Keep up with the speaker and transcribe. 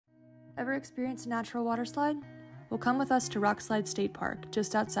Ever experienced a natural water slide? Well, come with us to Rockslide State Park,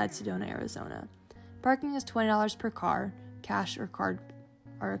 just outside Sedona, Arizona. Parking is $20 per car, cash or card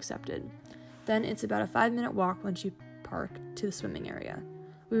are accepted. Then it's about a 5-minute walk once you park to the swimming area.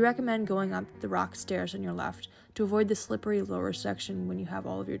 We recommend going up the rock stairs on your left to avoid the slippery lower section when you have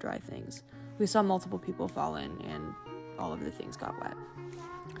all of your dry things. We saw multiple people fall in and all of the things got wet.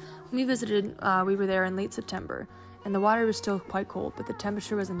 When we visited, we were there in late September, and the water was still quite cold, but the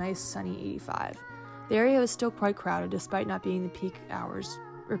temperature was a nice sunny 85. The area was still quite crowded despite not being the peak hours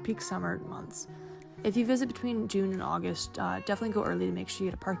or peak summer months. If you visit between June and August, definitely go early to make sure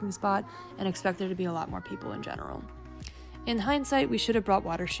you get a parking spot and expect there to be a lot more people in general. In hindsight, we should have brought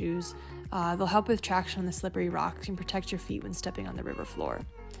water shoes. They'll help with traction on the slippery rocks and protect your feet when stepping on the river floor.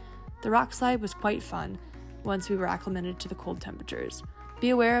 The rock slide was quite fun once we were acclimated to the cold temperatures. Be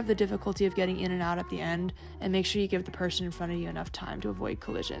aware of the difficulty of getting in and out at the end, and make sure you give the person in front of you enough time to avoid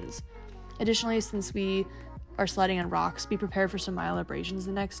collisions. Additionally, since we are sliding on rocks, be prepared for some mild abrasions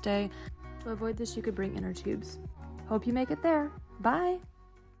the next day. To avoid this, you could bring inner tubes. Hope you make it there. Bye!